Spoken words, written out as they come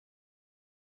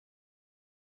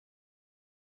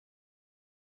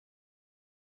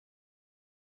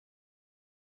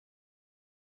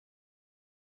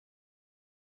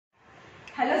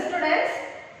Hello students,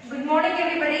 good morning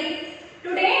everybody.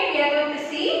 Today we are going to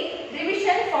see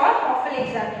revision for TOEFL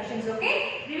examinations,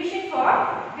 okay? Revision for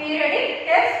periodic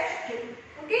test 2.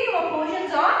 Okay, our portions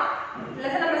are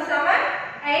lesson number 7,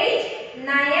 8,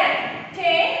 9, 10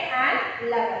 and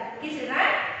 11. Okay children?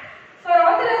 For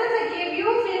all the lessons I gave you,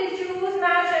 fill, choose,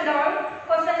 match and all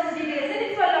questions details.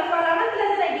 And for 11th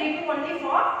lesson I gave you only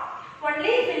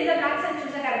fill in the blanks and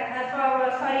choose the correct.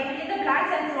 Fill in the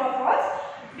blanks and true or false.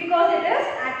 Because it is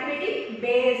activity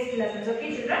based lessons,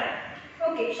 okay children?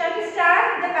 Okay, shall we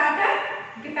start the pattern?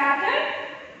 Okay, pattern.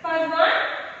 First one,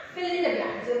 fill in the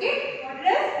blanks, okay? What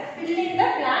is fill in the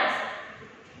blanks?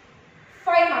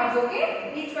 5 marks,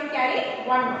 okay? Each one carry 1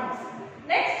 mark.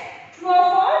 Next, true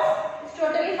or false? It's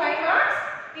totally 5 marks.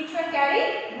 Each one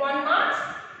carry 1 mark.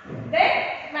 Then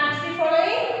match the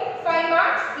following 5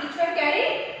 marks. Each one carry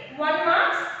 1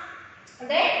 mark.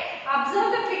 Then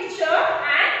observe the picture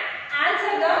and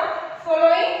answer the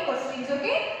following questions,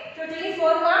 okay? Totally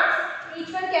 4 marks.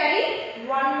 Each one carry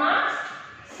 1 mark.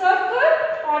 Circle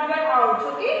odd one out,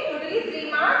 okay? Totally 3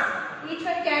 marks. Each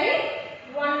one carry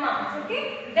 1 mark, okay?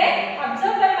 Then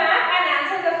observe the map and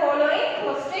answer the following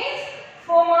questions.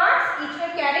 4 marks. Each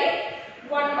one carry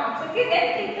 1 mark, okay? Then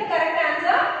pick the correct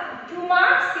answer. 2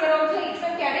 marks. Here also each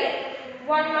one carry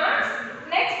 1 mark.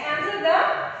 Next, answer the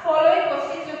following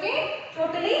questions, okay?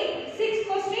 Totally 6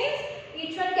 questions.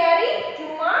 Each one carry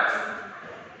 2 marks,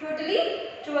 totally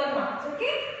 12 marks,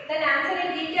 okay? Then answer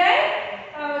in detail,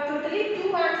 totally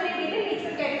 2 answer in detail, each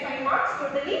one carry 5 marks,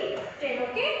 totally 10,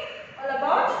 okay? All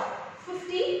about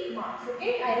 50 marks,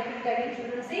 okay? I repeat again,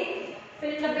 children, see.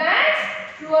 Fill in the blanks,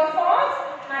 true or false,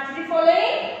 match the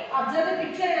following, observe the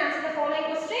picture and answer the following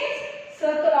questions,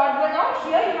 circle odd one out,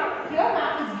 here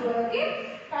map is given,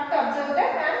 okay? You have to observe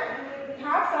that and we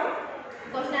have some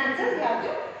question answers, you have to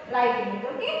write in it,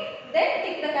 okay? Then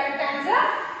tick the correct answer.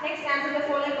 Next, answer the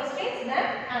following questions. Then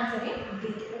answer in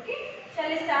detail, okay? Shall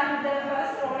we start with the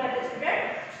first Roman letter,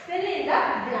 student? Fill in the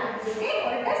blanks, okay?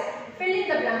 What is fill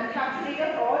in the blanks? You have to read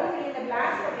out all the fill in the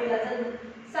blanks for your lesson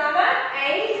 7,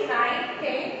 8, 9,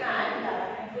 10 and 11.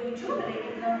 I am going to read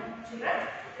it now, children.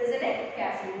 Listen it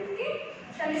carefully, okay?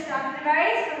 Shall we start with the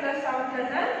revise from the 7th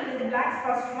lesson? Fill in the blanks.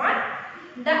 First one.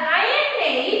 The iron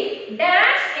nail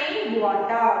dashed in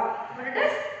water. What it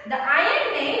is? The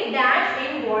iron nail dashed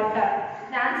in water.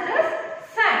 The answer is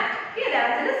sank. Okay, the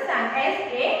answer is sank.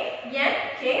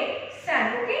 S-A-N-K, sank.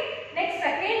 Okay. Next,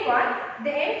 second one.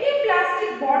 The empty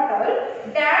plastic bottle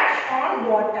dashed on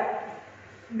water.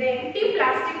 The empty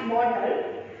plastic bottle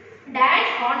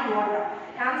dashed on water.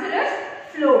 The answer is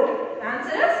float. The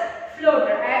answer is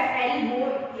floater.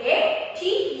 F-L-O-A-T-E-D.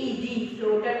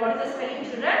 Floater. What is the spelling,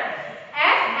 children?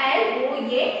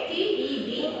 F-L-O-A-T-E-D,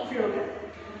 floater.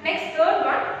 Next, third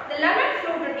one. The lemon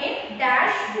floated in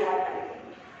dash water.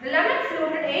 The lemon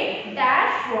floated in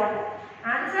dash water.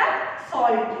 Answer,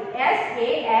 salty.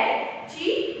 S-A-L-T-Y,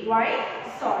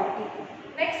 salty.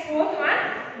 Next, fourth one.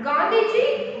 Gandhiji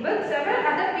with several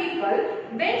other people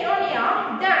went on a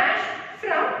dash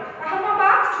from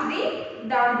Ahmedabad to the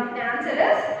Dandi. The answer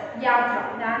is Yatra.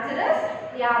 The answer is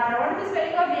Yatra. What is the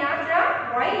spelling of Yatra?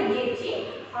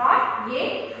 Y-A-T-R-A,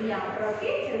 Yatra.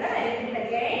 Okay, children, I repeat it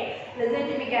again. Listen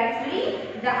to me carefully.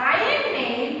 The iron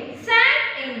nail sank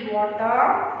in water.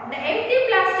 The empty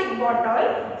plastic bottle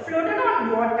floated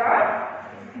on water.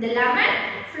 The lemon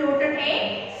floated in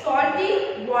salty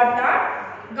water.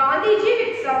 Gandhiji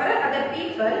with several other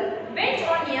people went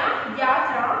on a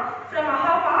yatra from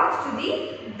Allahabad to the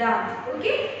Dandi.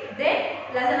 Okay. Then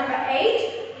lesson number 8.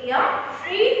 Here,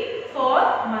 treat for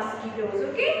mosquitoes.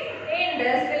 Okay. In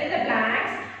this, fill in the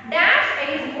blanks. Dash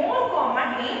is more common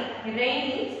in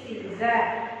rainy season.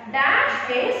 Dash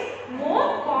is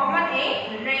more common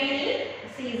in rainy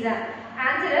season.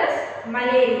 Answer is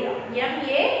malaria.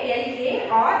 M-A-L-A-R-I-A.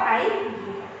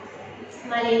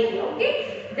 Malaria. Okay.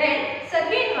 Then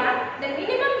second one, the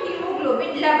minimum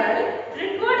hemoglobin level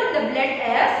required in the blood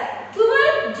is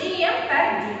 12 gm per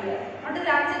dl. What is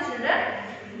the answer, children?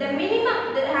 The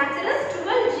answer is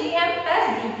 12 gm per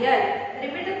dl.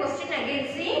 Repeat the question again.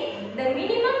 See, the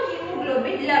minimum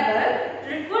hemoglobin level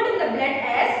required in the blood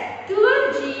is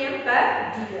 12 gm per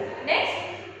dl. Next,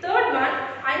 third one,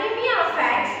 anemia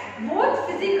affects both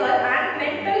physical and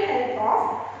mental health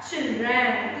of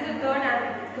children. This is the third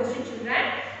question, children.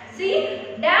 See,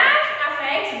 dash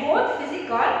affects both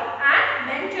physical and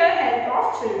mental health of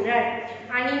children.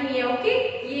 Anemia, okay?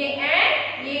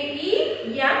 A-N-A-E-M-I-A.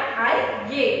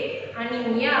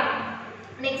 Anemia.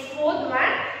 Next, fourth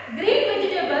one. Green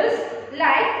vegetables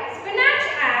like spinach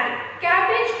and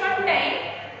cabbage contain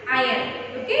iron.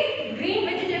 Okay? Green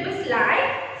vegetables like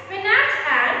spinach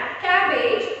and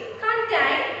cabbage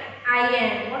contain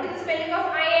iron.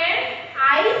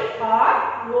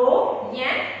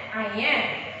 iron.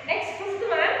 Next, fifth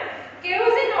one,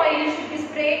 kerosene oil should be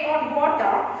sprayed on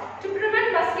water to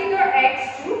prevent mosquito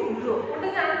eggs to grow. What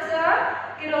is the answer?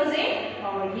 Kerosene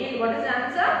oil. What is the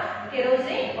answer?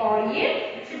 Kerosene oil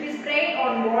should be sprayed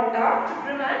on water to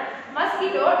prevent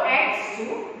mosquito eggs to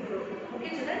grow. Okay,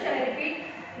 children, shall I repeat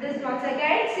this once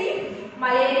again? See,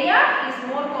 malaria is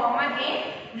more common in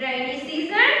rainy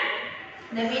season.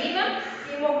 The minimum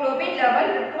hemoglobin level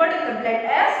required in the blood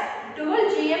is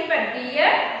 12 gm per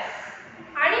year.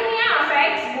 Anemia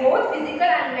affects both physical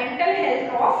and mental health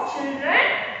of children.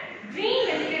 Green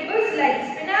vegetables like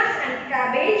spinach and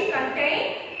cabbage contain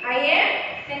iron.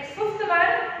 Next, fifth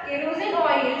one, kerosene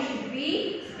oil should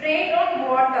be sprayed on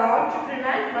water to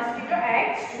prevent mosquito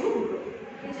eggs to grow.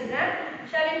 Okay, children,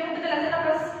 shall we move to the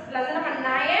lesson number 9?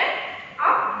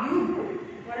 Up you go.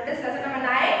 What is lesson number 9?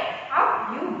 Up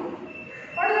you go.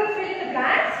 What is the fill in the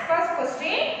blanks? First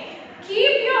question.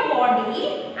 Keep your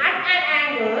body at an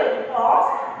angle of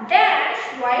dash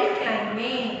while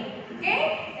climbing. Okay?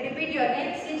 I repeat you again.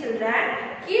 See, children.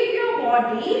 Keep your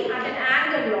body at an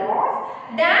angle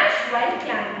of dash while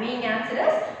climbing. Answer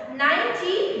is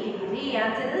 90 degree.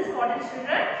 Answer is what is,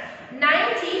 children?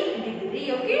 90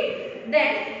 degree. Okay?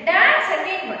 Then dash,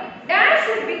 second one. Dash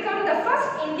would become the first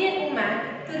Indian woman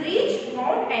to reach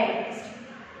Mount Everest.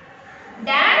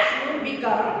 Dash would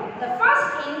become the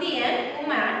first Indian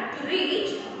woman to reach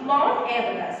Mount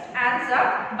Everest. Answer,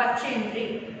 Bachendri.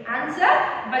 Answer,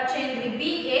 Bachendri.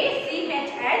 Bachendri.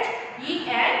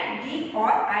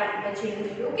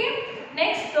 Bachendri. Okay.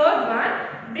 Next, third one.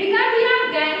 Brigadier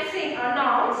Gyan Singh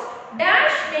announced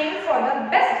dash name for the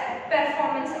best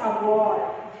performance award.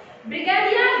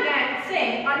 Brigadier Gyan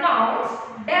Singh announced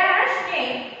dash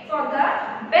name for the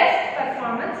best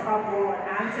performance award.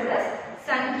 Answer is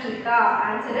Sangeeta.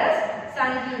 Answer is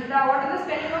Sangeeta. What is the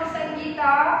spelling of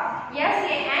Sangeeta?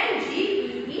 S-A-N-G-E-E-T-A.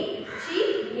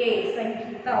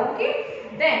 Sangeeta. Okay.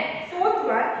 Then fourth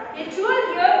one. A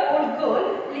 12-year-old girl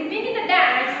living in the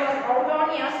dash was out on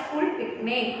a school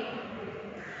picnic.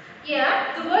 A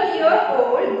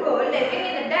 12-year-old girl living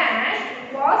in the dash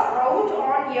was out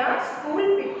on a school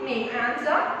picnic.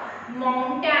 Answer,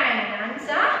 mountain.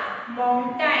 Answer,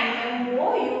 mountain.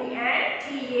 M-O-U-N-T-A-I-N.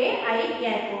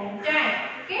 Mountain.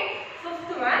 Okay.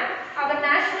 Fifth one. Our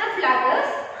national flag is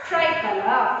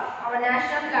tricolor. Our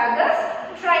national flag is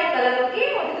tricolor. Okay.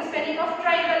 What is the spelling of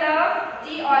tricolor?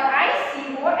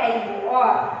 T-R-I-C-O-L-O-R.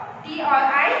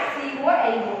 T-R-I-C-O-L-O-R.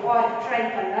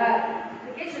 Tricolor.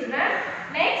 Okay, children.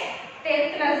 Next,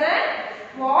 10th lesson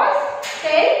was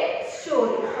tell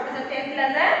stories. What is the 10th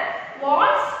lesson?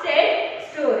 Was tell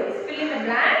stories. Fill in the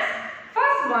blanks.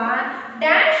 First one,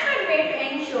 dash were made to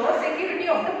ensure security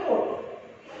of the fort.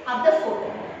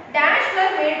 Dash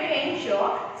were made to ensure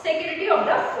security of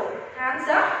the fort.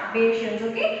 Answer, Bayesians.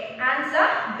 Okay. Answer,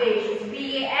 Bayesians.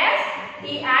 B-A-S-T-I-O-N-S.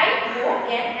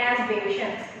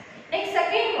 Bayesians. Next,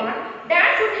 second one,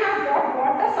 dash would have got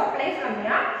water supply from a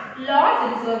large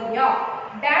reservoir.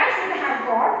 Dash would have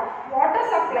got water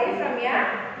supply from a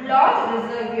large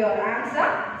reservoir. Answer,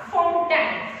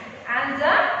 fountains.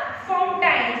 Answer,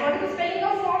 fountains. What is the spelling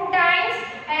of fountains?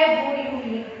 F-O-U-N-T-A-I-N-S.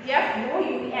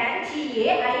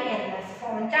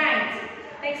 Fountains.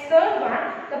 Next, third one,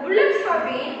 the bullocks have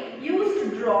been used to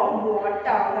draw water.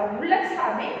 The bullocks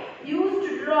have been used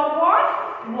to draw what?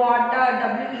 Water.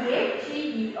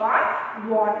 W-A-T-E-R.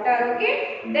 Water. Okay.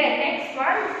 Then next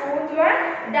one, fourth one,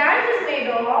 dash is made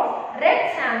of red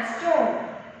sandstone.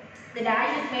 The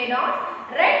dash is made of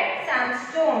red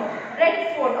sandstone.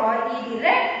 Red fort, R-E-D.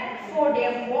 Red fort,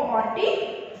 F-O-R-T.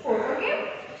 Fort. Okay.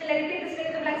 Shall I repeat this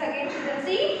in the blanks again? You can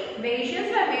see Bayesians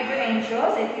were made to ensure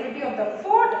security of the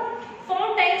fort.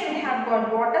 Fountains would have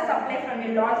got water supply from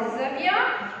a large reservoir.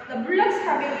 The bullocks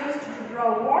have been used to draw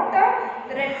water.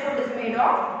 The red fort is made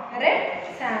of red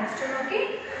sandstone.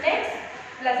 Okay. Next,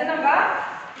 lesson number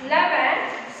 11.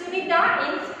 Sunita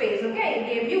in space. Okay. I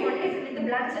gave you only fill in the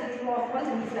blanks and true or false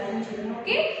in this lesson, children.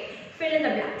 Okay. Fill in the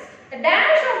blanks. The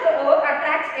dash of the earth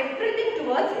attracts everything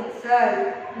towards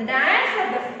itself. The dash of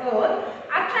the earth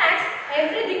attracts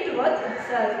everything towards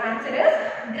itself. Answer is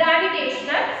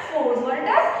gravitational force. What it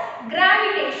is?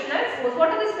 Gravitational force.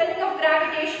 What is the spelling of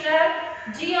gravitational?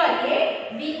 G-R-A-V-I-T-A-T-I-O-N-A-L.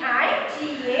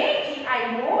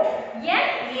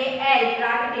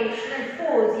 Gravitational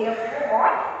force.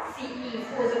 F-O-R-C-E.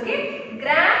 Force. Okay.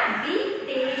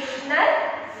 Gravitational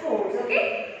force. Okay.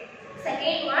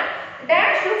 Second one. The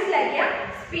dash looks like a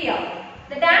sphere.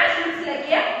 The dash looks like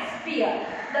a sphere.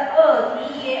 The earth,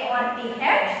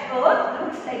 E-A-R-T-H, earth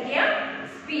looks like a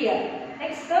sphere.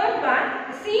 Next, third one,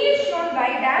 the sea is shown by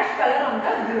dash color on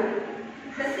the globe.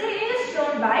 The sea is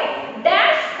shown by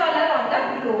dash color on the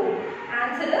globe.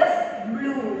 Answer is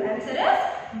blue. Answer is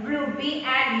blue. B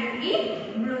and UE,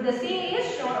 blue. The scene is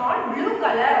shown on blue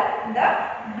color of the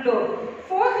globe.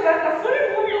 Fourth one, the full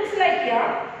moon looks like a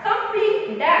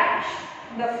complete dash.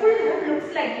 The full moon looks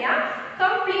like a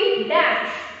complete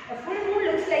dash. The full moon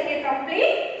looks like a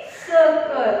complete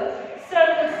circle.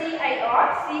 Circle,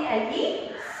 C-I-R-C-L-E,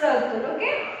 circle.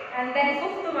 Okay. And then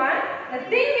fifth one, the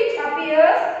thing which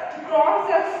appears to cross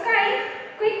the sky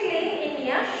quickly in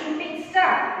a shooting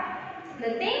star. The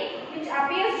thing which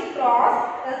appears to cross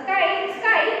the sky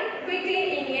quickly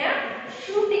in a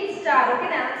shooting star. Okay,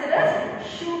 the answer is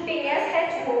shooting.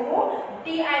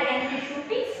 S-H-O-O-T-I-N-G,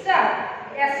 shooting star.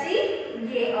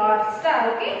 S-T-A-R, star.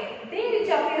 Okay, thing which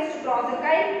appears to cross the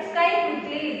sky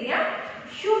quickly is a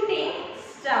shooting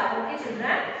star. Okay,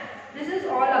 children. This is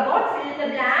all about fill in the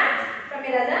blanks from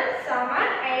your lesson 7,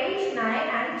 8, 9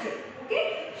 and 10.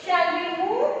 Okay, shall we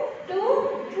move to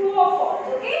true or false?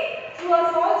 Okay, true or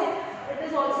false, it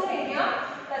is also in your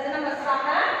lesson number 7,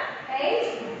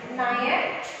 8,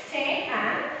 9, 10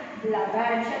 and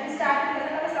 11. Shall we start with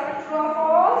lesson number 7, true or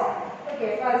false?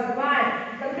 Okay, first one,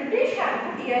 the British had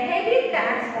put a heavy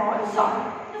tax on salt.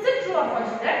 Is it true or false,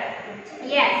 children?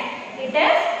 Yes, it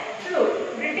is true.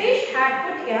 British had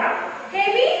put a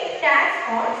heavy tax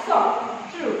on salt.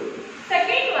 True.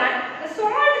 Second one, the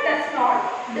salt does not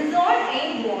dissolve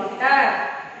in water.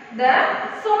 The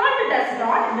salt does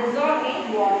not dissolve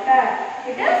in water.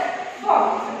 It is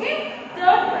false. Okay.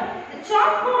 Third one, the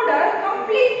chalk powder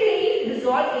completely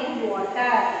dissolve in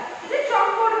water. Is the chalk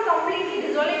powder completely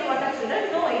dissolve in water, children?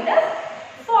 No, it is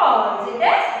false. It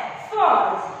is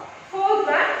false. Fourth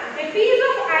one, a piece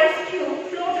of ice cube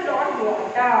floated on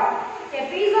water. A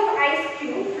piece of ice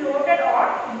cube floated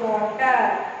on water.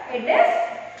 It is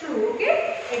true. Okay,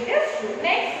 it is true.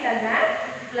 Next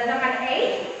lesson number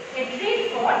 8. A treat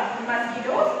for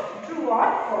mosquitoes. True or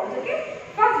false? Okay.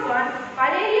 First one,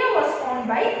 malaria was found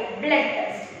by blood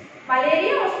test.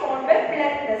 Malaria was found by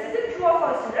blood test. Is it true or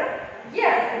false, children?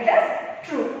 Yes, it is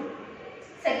true.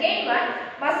 Second one,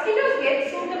 mosquitoes get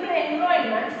suitable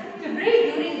environment to breed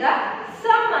during the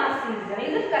summer season.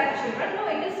 Is it correct, children? No,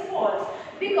 it is false.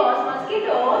 Because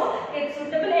mosquitoes get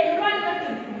suitable environment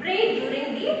to breed during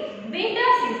the winter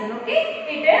season. Okay,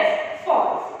 it is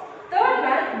false. Third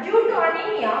one, due to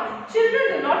anemia, children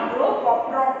do not grow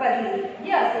properly.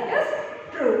 Yes, it is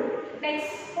true.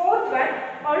 Next, fourth one,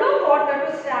 allow water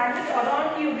to stagnate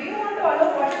around you. Do you want to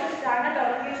allow water to stagnate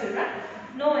around you, children?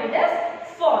 No, it is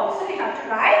false. So we have to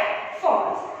write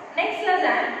false. Next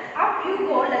lesson, up you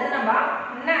go, lesson number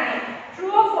 9. True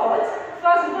or false?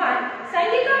 First one,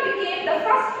 Sangita became the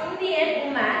first Indian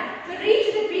woman to reach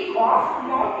the peak of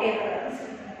Mount Everest.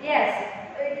 Yes.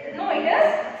 No, it is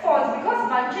false because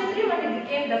Manjari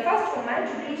became the first woman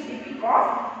to reach the peak of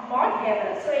Mount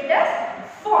Everest. So it is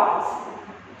false.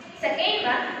 Second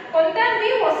one,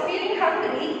 Kondanvi was feeling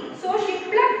hungry, so she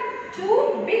plucked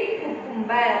 2 big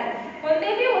cucumbers.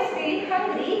 Kondanvi was feeling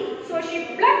hungry, so she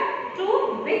plucked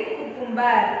 2 big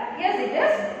cucumbers. Yes, it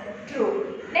is true.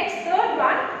 Next, third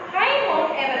one, high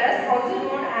Mount Everest, also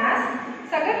known as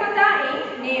Sagarmatha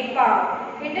in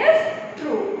Nepal. It is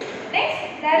true. Next,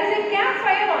 there is a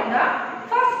campfire on the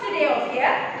first day of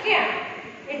your camp.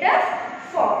 It is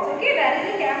false. Okay, there is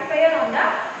a campfire on the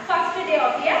first day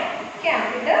of your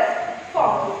camp. It is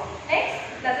false. Next,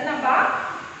 lesson number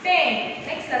 10.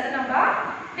 Next, lesson number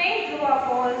 10. True or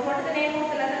false? What is the name of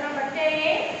the lesson number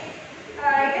 10?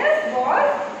 It was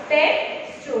 10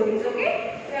 stories.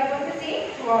 Okay, we are going to see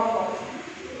true or false.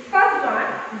 First one,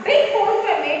 big holes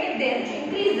were made in them to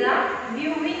increase the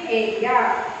viewing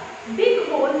area. Big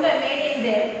holes were made in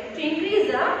them to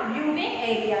increase the viewing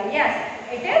area. Yes,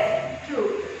 it is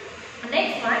true.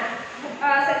 Next one,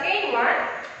 second one.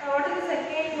 What is the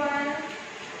second one?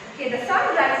 Okay, the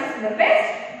sun rises in the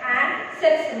west and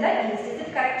sets in the east. Is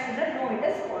it correct, children? No, it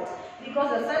is false. Because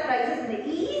the sun rises in the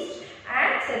east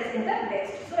and sets in the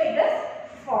west. So it is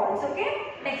false. Okay.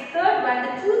 Next, third one,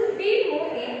 the toothpick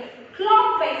move in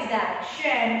clockwise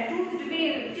direction.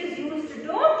 Toothpick, which is used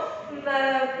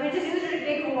to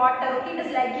take water. Okay, it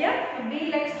is like a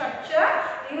wheel-like structure.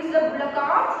 Use the bullock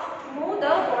carts to move the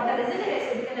water. Is it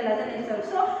in the lesson itself?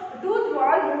 So tooth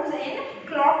wall moves in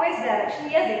clockwise direction.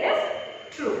 Yes, it is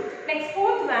true. Next,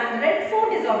 fourth one, Red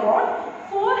Fort is about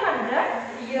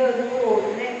 400 years old.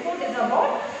 Red Fort is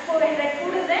about 400. Red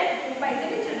Fort is in Mumbai.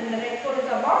 Children, the Red Fort is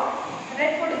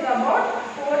about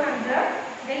 400.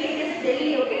 Delhi, it is in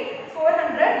Delhi. Okay,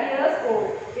 400 years old.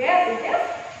 Yes, it is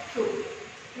true.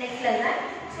 Next lesson,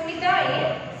 Sunita in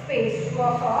space. True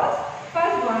or false?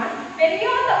 First one, when we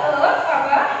are on the earth,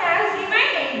 our hands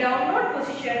remain in downward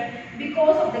position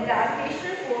because of the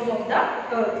gravitational force of the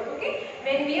earth. Okay,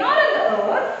 when we are on the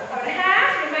earth, our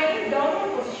hands remain in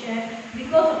downward position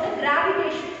because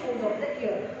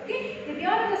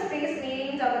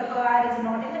our air is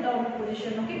not in the downward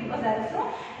position, okay, because there is no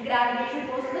gravitational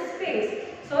force in the space.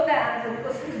 So the answer, the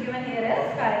question is given here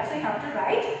is correct. So you have to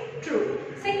write true.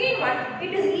 Second one,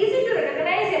 it is easy to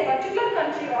recognize a particular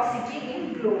country or city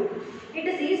in globe. It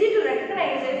is easy to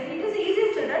recognize it. It is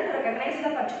easy, children, to recognize a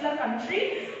particular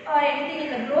country or anything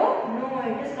in the globe. No,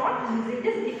 it is not easy. It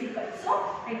is difficult. So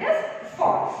it is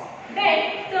false. Then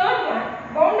third one,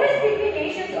 boundaries between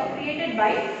nations are created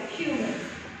by humans.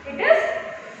 It is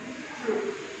true.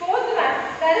 Fourth one,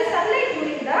 there is sunlight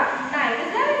during the night. Is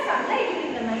there sunlight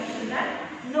during the night, children?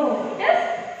 No, it is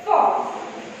false.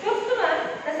 Fifth one,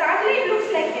 the satellite looks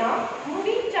like a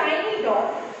moving tiny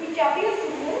dot which appears to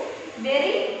move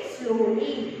very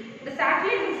slowly. The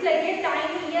satellite looks like a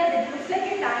tiny, yes, it looks like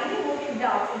a tiny moving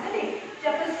dot, isn't it? Which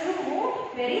appears to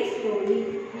move very slowly.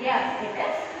 Yes, it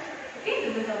is.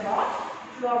 Okay, this is about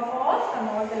true or false from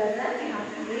all the lessons. You have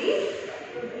to read.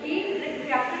 You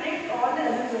have to read all the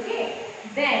lessons, okay?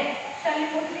 Then, shall we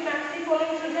put the match the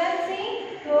following children? See,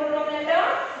 third Roman letter,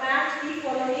 match the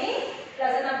following.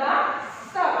 Lesson number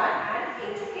 7 and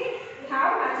 8, okay? We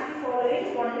have match the following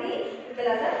only in the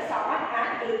lesson 7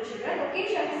 and 8 children, okay?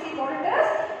 Shall we see what it is?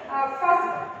 First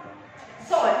one,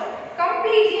 salt,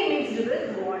 completely mixed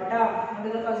with water.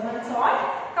 Under the first one, salt,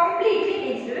 completely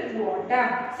mixed with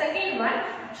water. Second one,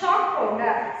 chalk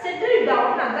powder, settled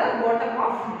down at the bottom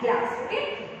of glass, okay?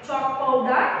 Chalk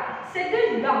powder,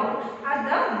 settled down at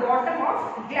the bottom of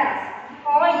glass.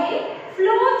 Oil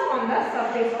floats on the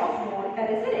surface of water,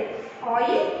 isn't it?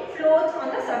 Oil floats on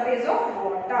the surface of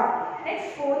water.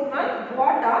 Next, fourth one,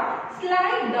 water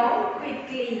slide down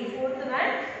quickly. Fourth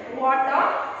one, water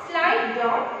slide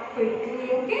down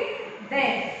quickly, okay?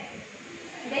 Then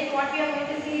what we are going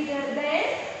to see there, then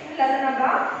lesson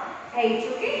number 8,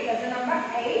 okay? Lesson number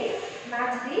 8,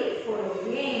 match the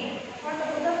following. What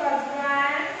about the first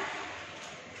one?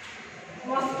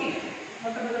 Mosquito.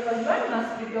 What about the first one?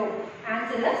 Mosquito.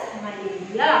 Answer is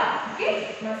malaria. Okay?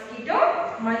 Mosquito,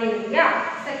 malaria.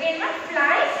 Second one,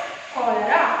 flies,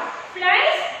 cholera.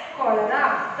 Flies, cholera.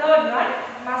 Third one,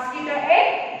 mosquito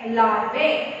egg larvae.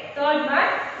 Third one,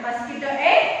 mosquito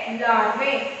egg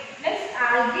larvae. Next,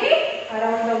 algae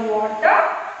around the water.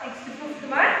 Next, fifth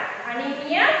one,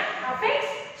 anemia affects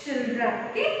children.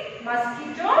 Okay?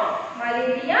 Mosquito,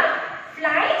 malaria,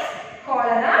 flies,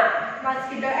 cholera,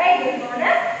 mosquito egg is known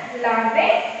as larvae.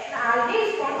 The algae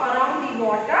is found around the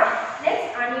water. Next,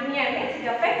 anemia means it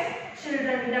affects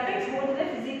children. It affects both the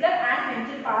physical and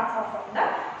mental parts of the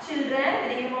children. The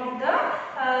name of the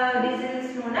disease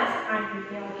is known as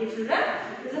anemia. Okay, children.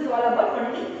 This is all about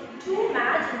only 2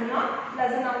 match in your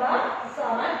lesson number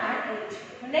 7 and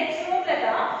 8. Next room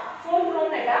letter, fourth room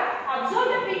letter. Observe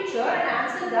the picture and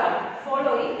answer the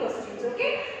following questions.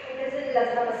 Okay. It is in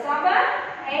lesson number 7,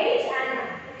 8 and 9.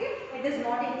 Okay. It is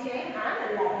not in 10 and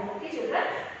 11. Okay, children.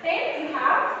 Then you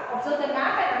have observe the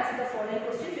map and answer the following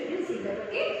questions. You will see that.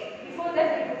 Okay. Before that,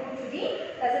 we go to the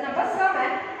lesson number 7.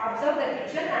 Observe the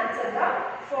picture and answer the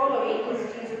following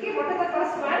questions. Okay. What is the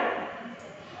first one?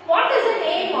 What is the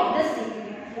name of the sea?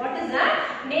 What is the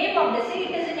name of the sea?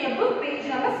 It is in your book, page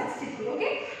number 63.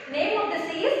 Okay. Name of the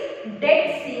sea is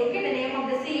Dead Sea. Okay. The name of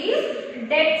the sea is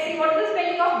Dead Sea. What is the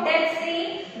spelling of Dead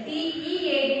Sea?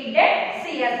 D-E-A-D. Dead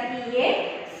Sea.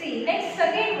 S-E-A-C. Next,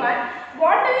 second one.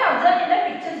 What do you observe in the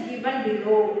pictures given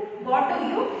below? What do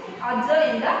you observe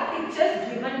in the pictures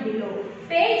given below?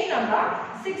 Page number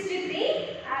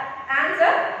 63.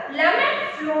 Answer. Lemon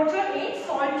floated in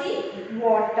salty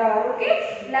water. Okay.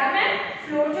 Lemon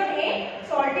floated in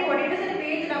salty water. It is in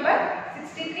page number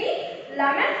 63.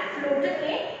 Lemon floated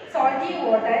in salty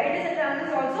water. It is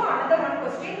also another one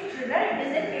question, children. It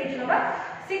is in page number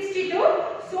 62.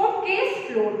 Soap case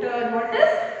floated. What is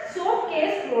soap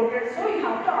case floated? So you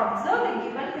have to observe the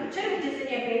given picture which is in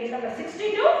your page number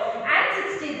 62 and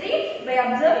 63. By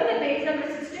observing the page number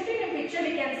 62 in the picture,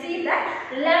 we can see that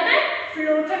lemon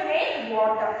floated in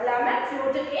water. Lemon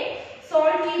floated in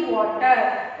salty water.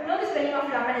 You know the spelling of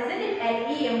lemon, isn't it?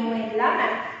 L-E-M-O-N. Lemon.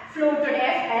 Floated,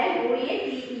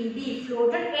 F-L-O-A-T-E-D.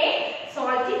 Floated in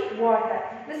salty water.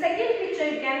 The second picture,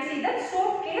 you can see that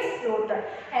soap case floated.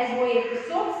 S-O-A-P.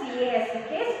 Soap, C-A-S.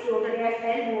 Case floated.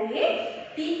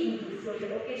 F-L-O-A-T-E-D.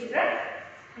 Floated. Okay, children.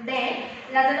 Then,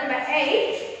 lesson number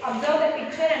 8. Observe the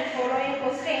picture and following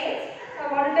questions.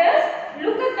 What it is?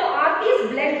 Look at the RT's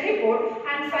blood report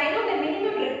and find out the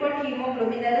minimum required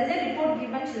hemoglobin. There is a report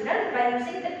given, children. By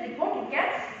using that report, you can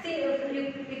see you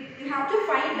have to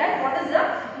find that what is the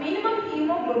minimum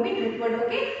hemoglobin required.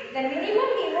 Okay, the minimum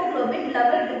hemoglobin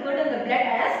level required in the blood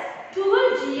as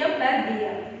 12 gm per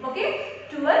dl. Okay,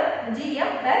 12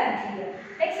 gm per dl.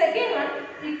 Next, second one,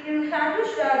 you have to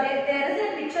show there is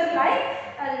a picture like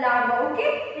larva.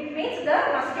 Okay, it means the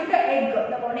mosquito egg.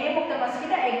 The name of the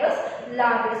mosquito egg is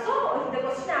larvae. So if the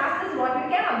question asks is what you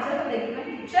can observe from the given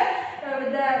picture,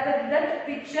 with that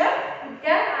picture you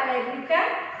can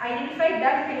identify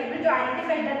that, you can able to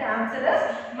identify that the answer is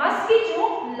mosquito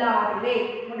larvae.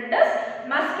 What it is?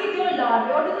 Mosquito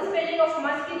larvae. What is the spelling of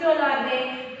mosquito larvae?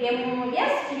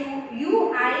 M-O-S-Q-U-I-T-O.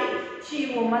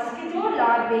 Mosquito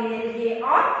larvae.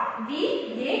 L-A-R-V-A-E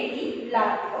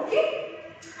larvae. Okay.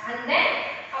 And then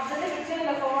observe the picture in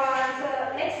the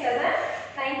next lesson,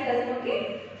 9th lesson. Okay.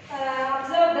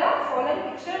 Observe the following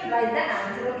picture and write the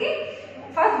answer. Okay.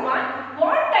 First one,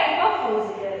 what type of house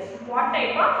it is? What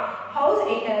type of house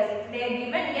it is? They are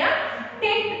given a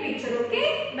tent picture. Okay.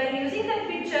 By using the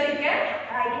picture, you can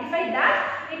identify that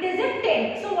it is a tent.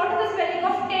 So what is the spelling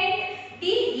of tent?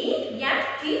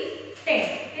 T-E-N-T, tent.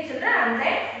 Okay, children. And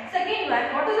then second one,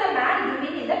 what is the man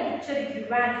doing in the picture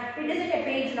given? It is in a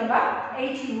page number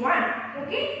 81.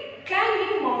 Okay.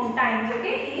 Climbing mountains.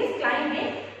 Okay. He is climbing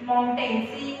mountain.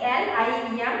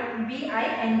 C-L-I-M-B-I-N-G.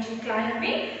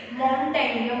 Climbing mountain.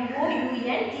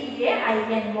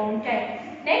 M-O-U-N-T-A-I-N. Mountain.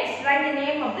 Next, write the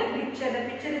name of the picture. The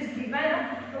picture is given.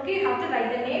 Okay, you have to write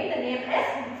the name. The name is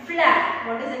flag.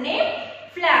 What is the name?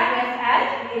 Flag.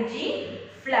 F-L-A-G.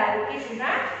 Flag. Okay,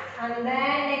 children. And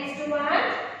then next one,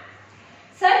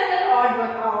 circle odd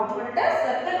one out. What it is?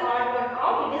 Circle odd one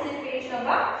out. It is in page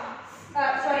number.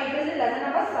 It is in lesson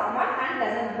number 7 and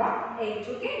lesson number 8.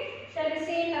 Okay. Shall we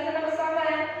see in lesson number 7?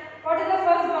 What is the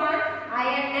first one?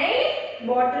 Iron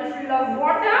bottle full of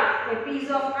water, a piece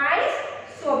of ice,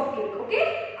 soap cake. Okay.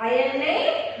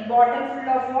 Iron bottle full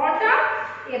of water,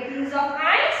 a piece of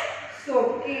ice,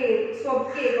 soap cake.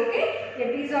 Soap cake. Okay. A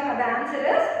piece of, the answer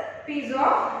is piece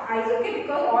of ice. Okay.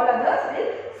 Because all others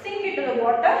will sink into the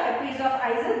water. A piece of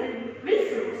ice will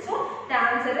float. So the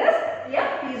answer is a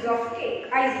piece of cake.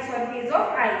 Ice is one piece of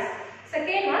ice.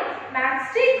 Second one,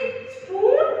 matchstick,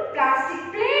 spoon, plastic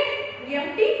plate,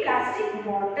 empty plastic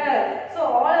bottle. So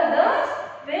all others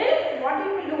will, what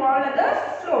you will do? All others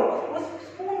float. So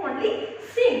spoon only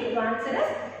sink. The answer is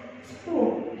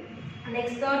spoon.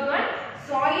 Next third one,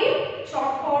 soil,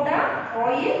 chalk powder,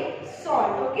 oil,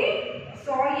 salt. Okay.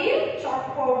 Soil, chalk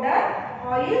powder,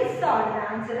 oil, salt. The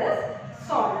answer is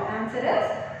salt. The answer is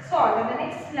salt. And the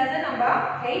next lesson number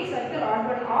 8, circle odd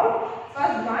one out.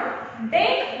 First one,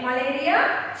 dengue, malaria,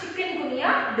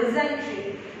 chikungunya,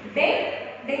 dysentery.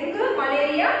 Dengue,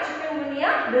 malaria, chikungunya,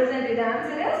 dysentery. The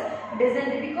answer is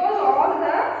dysentery because all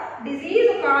the disease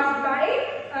caused by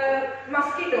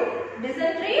mosquito.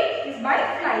 Dysentery is by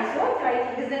fly. So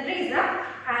dysentery is the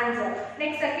answer.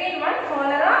 Next second one,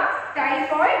 cholera,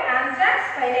 typhoid, anthrax,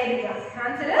 filaria.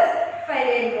 Answer is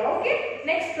filaria. Okay.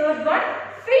 Next third one,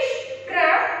 fish,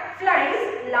 crab, flies,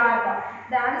 larva.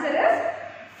 The answer is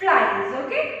flies.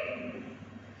 Okay.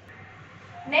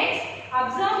 Next,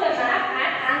 observe the map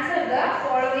and answer the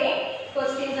following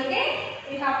questions. Okay.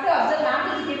 You have to observe map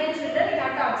is given, children. You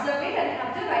have to observe it and you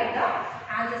have to write the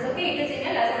answers. Okay. It is in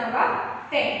your lesson number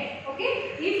 10. Okay.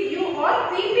 If you are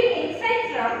peeping inside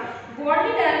from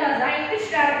Guwahati Darwaza, in which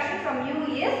direction from you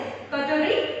is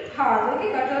Katori House? Okay.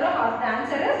 Katori House. The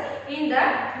answer is in the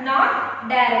north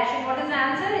direction. What is the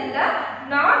answer? In the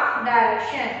north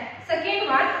direction. Second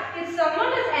one, if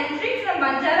someone is entering from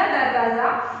Banjara Darwaza,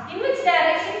 in which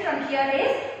direction from here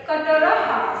is Katora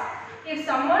House? If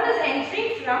someone is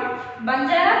entering from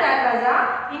Banjara Darwaza,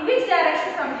 in which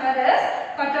direction from here is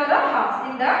Katora House?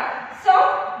 In the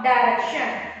south direction.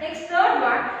 Next third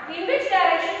one, in which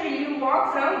direction will you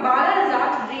walk from Balarza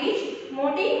to reach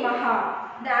Moti Mahal?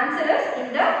 The answer is in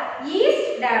the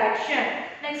east direction.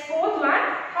 Next fourth one,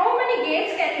 how many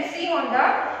gates can you see on the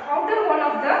outer wall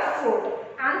of the fort?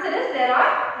 Answer is there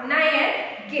are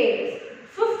 9 gates.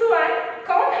 Fifth one,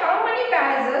 count how many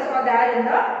palaces are there in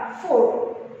the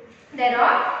fort. There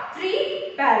are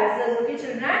 3 palaces. Okay,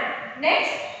 children.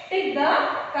 Next, pick the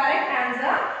correct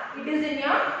answer. It is in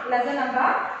your lesson number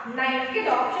 9. Okay,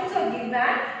 the options are given.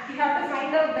 You have to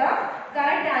find out the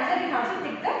correct answer. You have to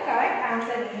pick the correct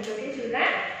answer. Okay, children.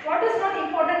 What is not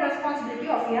important responsibility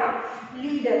of your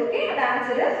leader? Okay, the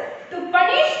answer is to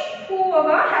punish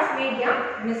whoever has made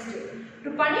a mistake. To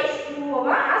punish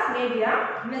whoever has made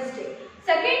a mistake.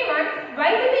 Second one,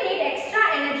 why do we need extra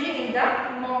energy in the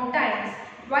mountains?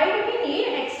 Why do we need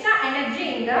extra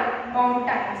energy in the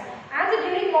mountains? As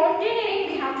during mountaineering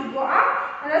we have to go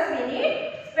up, thus we need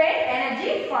spend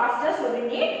energy faster, so we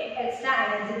need extra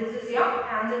energy. This is your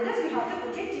answer. Just we have to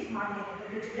put a tick mark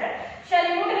in it. Shall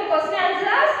we move to the question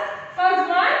answers? First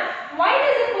one, why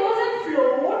does a person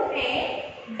float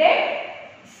in dead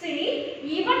sea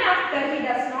even after he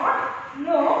does not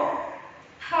know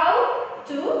how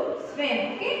to swim.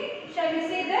 Okay, shall we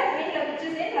say that which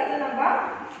is in lesson number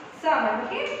 7.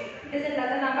 Okay, it is in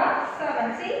lesson number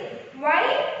 7. See, why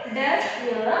does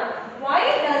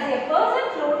a person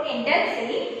float in Dead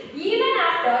Sea even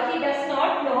after he does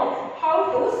not know how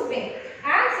to swim?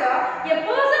 Answer: a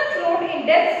person float in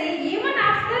Dead Sea even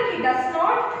after he does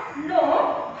not know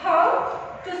how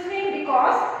to swim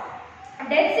because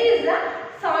Dead Sea is the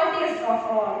saltiest of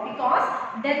all. Because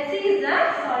Dead Sea is the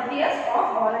saltiest of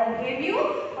all. I gave you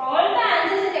all the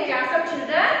answers in the class of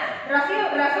children.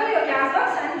 Refer your class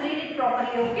books and read it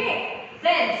properly. Okay.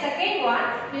 Then second one,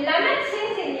 lemon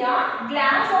sings in a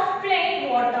glass of plain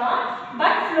water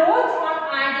but floats on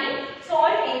adding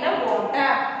salt in the water.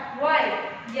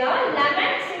 Why? A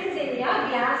lemon sings in a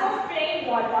glass of plain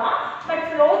water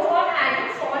but floats on adding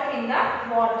salt in the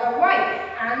water. Why?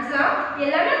 Answer: a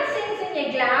lemon sings in a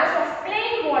glass of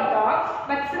plain water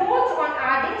but floats on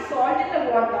adding salt in the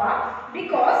water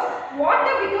because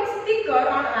water becomes thicker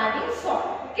on adding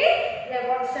salt. Okay?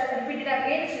 Repeat it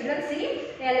again, children. See,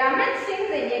 a lemon sings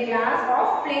in a glass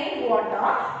of plain water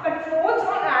but floats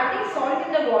on adding salt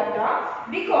in the water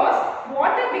because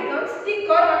water becomes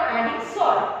thicker on adding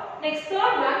salt. Next, third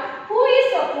one, who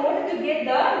is supposed to get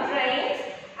the drains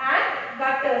and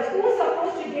gutters? Who is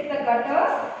supposed to get the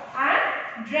gutters and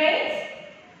drains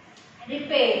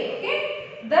repaired? Okay,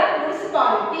 the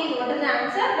municipality. What is the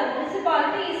answer? The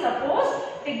municipality is supposed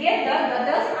to get the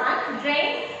gutters and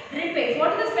drains repaired.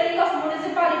 What is the spelling of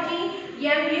municipality?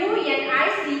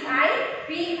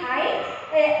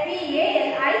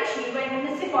 M-U-N-I-C-I-P-A-L-I-T-Y.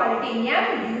 Municipality.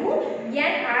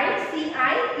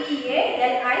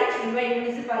 M-U-N-I-C-I-P-A-L-I-T-Y.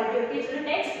 Municipality. Okay, children.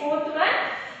 Next, fourth one.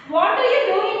 What do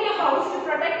you do in your house to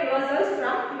protect yourselves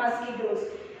from mosquitoes?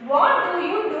 What do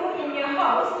you do in your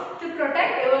house to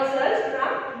protect yourselves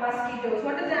from mosquitoes?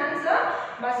 What is the answer?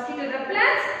 Mosquito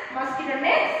repellents, mosquito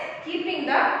nets, keeping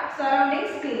the surroundings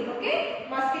clean. Okay,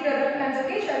 mosquito repellents.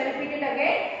 Okay, shall I repeat it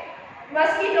again?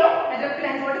 Mosquito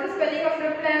repellents. What is the spelling of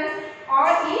repellents?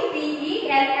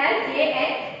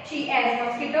 R-E-P-E-L-L-A-N-T-S.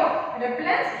 Mosquito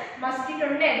repellents, mosquito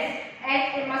nets,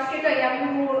 and mosquito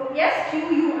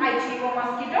M-U-S-Q-U-I-T-O.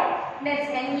 Mosquito nets,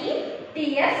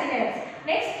 N-E-T-S nets.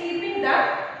 Next, keeping the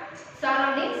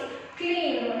surroundings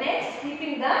clean. Next,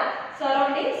 keeping the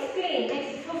surroundings clean.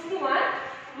 Next, fifth one.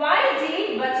 Why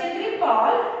did Bachendri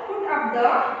Pal put up the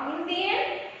Indian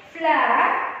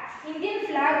flag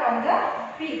on the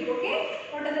peak? Okay.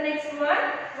 What is the next one?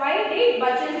 Why did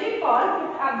Bachendri Pal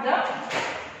put up the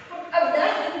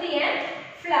Indian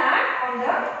flag on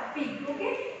the peak?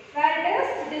 Okay. Where it is?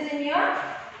 It is in your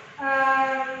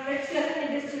which lesson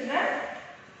it is, children?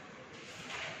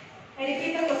 I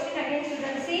repeat the question again,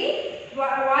 children. See,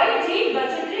 why did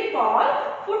Bachendri Pal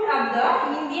put up the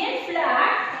Indian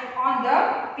flag on the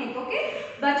peak? Okay,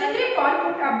 Bachendri Pal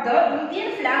put up the Indian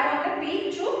flag on the peak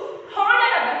to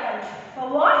honor our country. For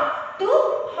what? To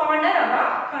honor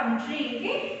our country.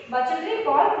 Okay, Bachendri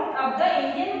Pal put up the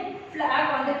Indian flag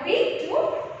on the peak to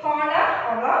honor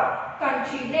our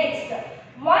country. Next,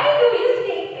 why do you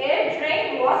think a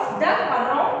drain was dug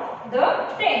around the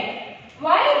tent?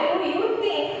 Why do you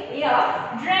think a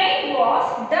drain was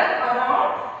dug around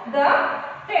the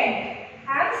tent?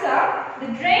 Answer: the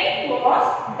drain was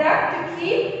dug to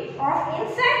keep off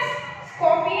insects,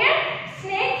 scorpion,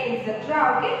 snakes, etc.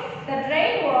 Okay, the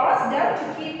drain was dug to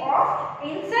keep off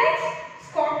insects,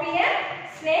 scorpion,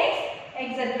 snakes,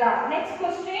 etc. Next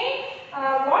question: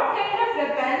 what kind of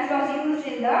weapons was used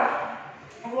in the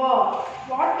war?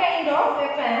 What kind of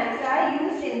weapons are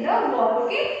used in the war?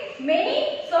 Okay,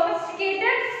 many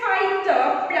sophisticated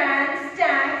fighter planes,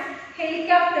 tanks,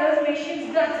 helicopters,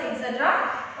 machine guns, etc.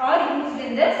 are used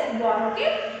in this war.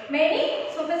 Okay, many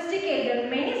sophisticated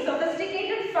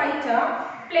fighter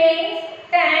planes,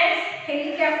 tanks,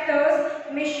 helicopters,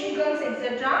 machine guns,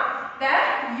 etc.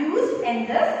 were used in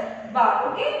this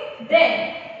war. Okay,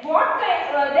 then what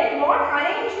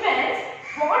arrangements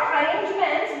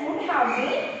would have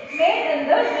been made in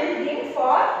the building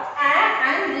for air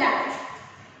and light?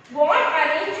 What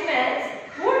arrangements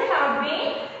would have been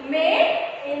made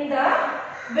in the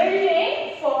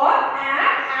building for air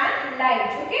and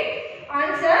light? Okay,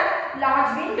 answer: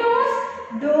 large windows,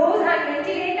 doors and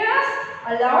ventilators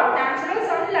allowed natural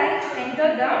sunlight to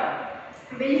enter the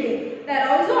building. They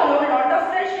also allow a lot of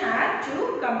fresh air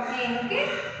to come in. Okay,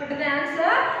 what is the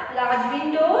answer? Large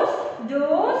windows,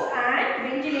 doors and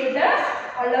ventilators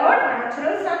allowed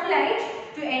natural sunlight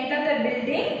to enter the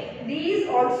building. These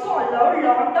also allow a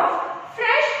lot of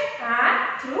fresh air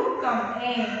to come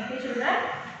in. Okay, children,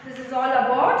 this is all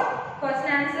about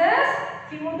question answers.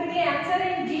 If you want to answer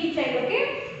in detail, okay,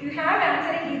 you have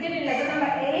answer in detail in lesson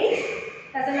number 8.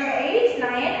 Lesson number 8,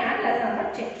 9 and lesson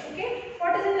number 10. Okay.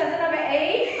 What is in lesson number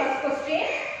 8? First question.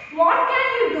 What can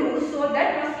you do so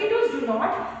that mosquitoes do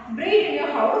not breed in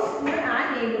your house, school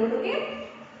and neighborhood? Okay.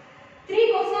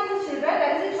 3 questions children.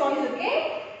 That is a choice. Okay.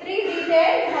 3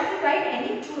 detailed. You have to write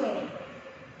any 2 any.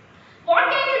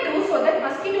 What can you do so that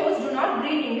mosquitoes do not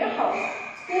breed in your house,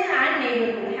 school and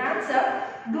neighborhood? Answer.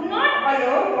 Do not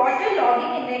allow water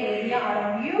logging in the area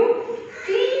around you.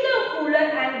 Clean the cooler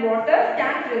and water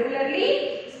tank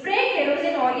regularly. Spray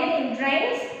kerosene oil in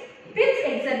drains, pits,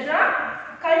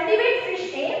 etc. Cultivate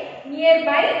fish in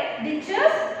nearby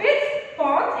ditches, pits,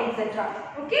 ponds, etc.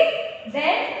 Okay.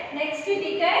 Then next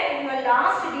detail, your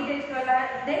last detail.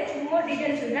 Then 2 more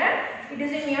details children. It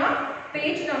is in your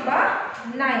page number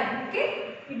 9.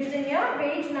 Okay. It is in your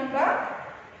page number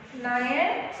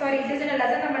 9. Sorry, it is in a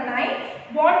lesson number 9.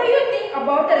 What do you think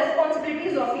about the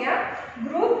responsibilities of a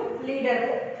group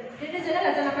leader? It is in a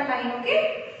lesson number 9.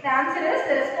 Okay. The answer is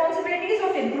the responsibilities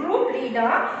of a group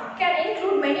leader can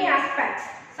include many aspects.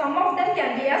 Some of them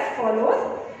can be as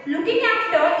follows. Looking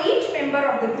after each member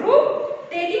of the group,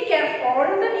 taking care of all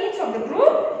the needs of the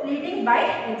group, leading by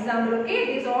example.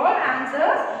 Okay. These all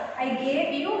answers I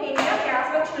gave you in your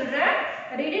classwork children.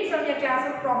 Read it from your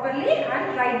classwork properly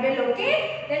and write well.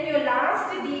 Okay. Then your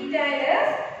last detail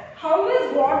is how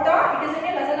is water, it is in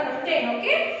your lesson number 10.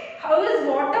 Okay. How is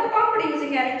water pumped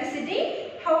using electricity?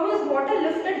 How is water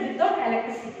lifted without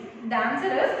electricity? The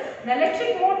answer is the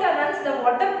electric motor runs the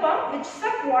water pump which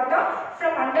sucks water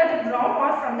from under the ground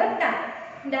or from the tank.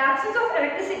 In the absence of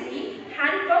electricity,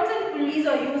 hand pumps and pulleys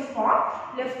are used for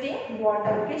lifting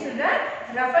water. Okay children,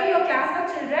 refer your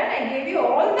classwork children. I gave you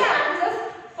all the answers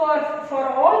for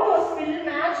all those fill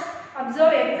match.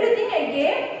 Observe everything I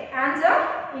gave answer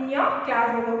in your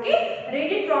classwork. Okay,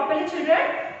 read it properly children.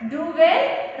 Do well,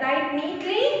 write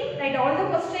neatly, write all the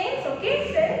questions.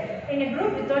 Okay, send in a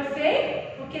group without fail.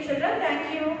 Okay children,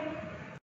 thank you.